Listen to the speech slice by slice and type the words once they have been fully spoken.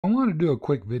I want to do a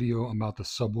quick video about the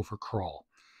subwoofer crawl.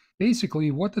 Basically,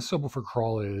 what the subwoofer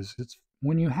crawl is, it's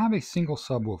when you have a single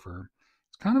subwoofer,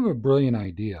 it's kind of a brilliant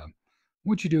idea.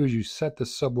 What you do is you set the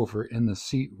subwoofer in the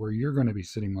seat where you're going to be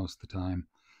sitting most of the time,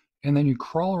 and then you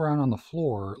crawl around on the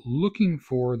floor looking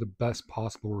for the best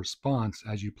possible response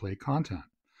as you play content.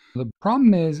 The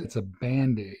problem is it's a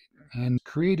band-aid and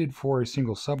created for a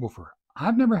single subwoofer.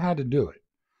 I've never had to do it.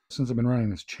 Since I've been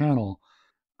running this channel,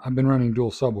 I've been running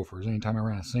dual subwoofers. Anytime I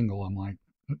ran a single, I'm like,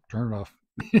 turn it off.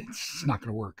 It's not going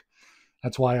to work.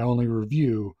 That's why I only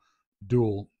review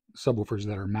dual subwoofers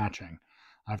that are matching.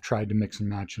 I've tried to mix and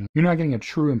match, and you're not getting a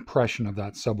true impression of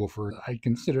that subwoofer. I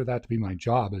consider that to be my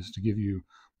job, is to give you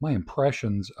my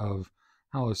impressions of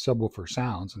how a subwoofer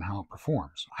sounds and how it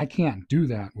performs. I can't do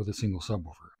that with a single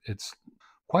subwoofer. It's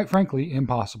quite frankly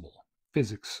impossible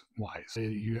physics wise.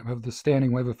 You have the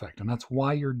standing wave effect, and that's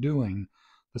why you're doing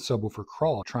the subwoofer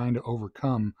crawl, trying to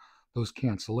overcome those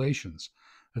cancellations.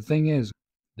 The thing is,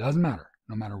 it doesn't matter.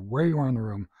 No matter where you are in the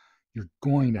room, you're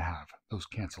going to have those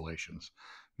cancellations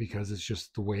because it's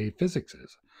just the way physics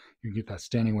is. You get that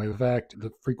standing wave effect. The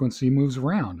frequency moves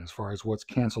around as far as what's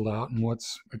canceled out and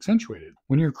what's accentuated.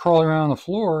 When you're crawling around the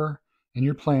floor and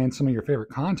you're playing some of your favorite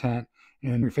content,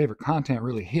 and your favorite content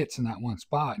really hits in that one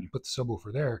spot, and you put the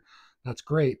subwoofer there, that's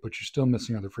great, but you're still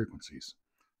missing other frequencies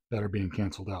that are being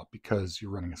canceled out because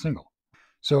you're running a single.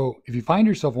 So if you find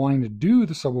yourself wanting to do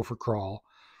the subwoofer crawl,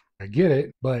 I get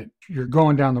it, but you're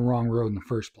going down the wrong road in the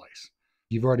first place.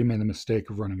 You've already made the mistake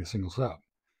of running a single sub.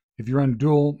 If you run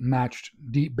dual matched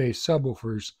deep bass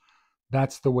subwoofers,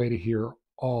 that's the way to hear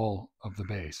all of the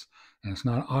bass. And it's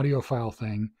not an audiophile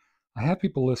thing. I have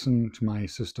people listen to my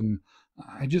system.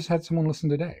 I just had someone listen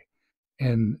today,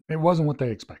 and it wasn't what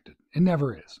they expected. It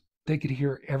never is. They could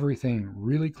hear everything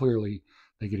really clearly.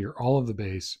 They could hear all of the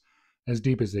bass as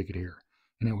deep as they could hear.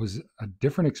 And it was a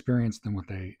different experience than what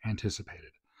they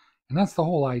anticipated. And that's the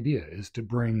whole idea, is to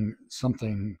bring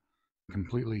something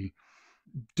completely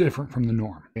different from the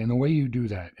norm. And the way you do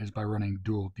that is by running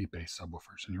dual deep bass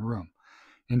subwoofers in your room.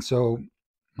 And so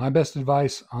my best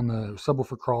advice on the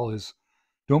subwoofer crawl is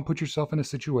don't put yourself in a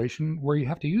situation where you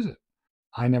have to use it.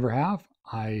 I never have.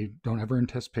 I don't ever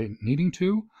anticipate needing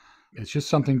to. It's just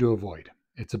something to avoid.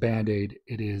 It's a band-aid.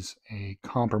 It is a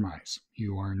compromise.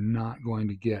 You are not going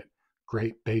to get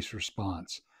great bass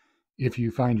response if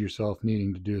you find yourself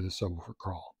needing to do the subwoofer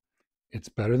crawl. It's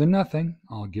better than nothing,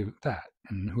 I'll give it that.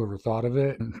 And whoever thought of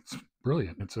it, it's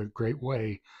brilliant. It's a great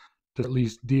way to at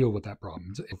least deal with that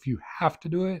problem. If you have to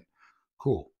do it,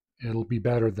 cool. It'll be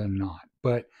better than not.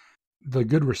 But the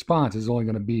good response is only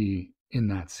going to be in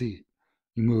that seat.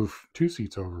 You move 2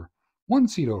 seats over, 1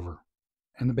 seat over,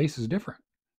 and the bass is different.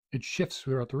 It shifts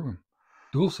throughout the room.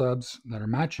 Dual subs that are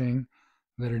matching,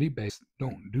 that are deep bass,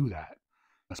 don't do that.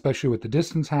 Especially with the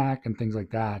distance hack and things like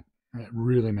that, it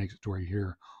really makes it to where you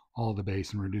hear all the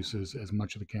bass and reduces as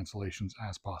much of the cancellations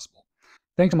as possible.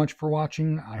 Thanks so much for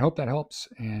watching. I hope that helps,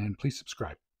 and please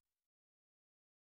subscribe.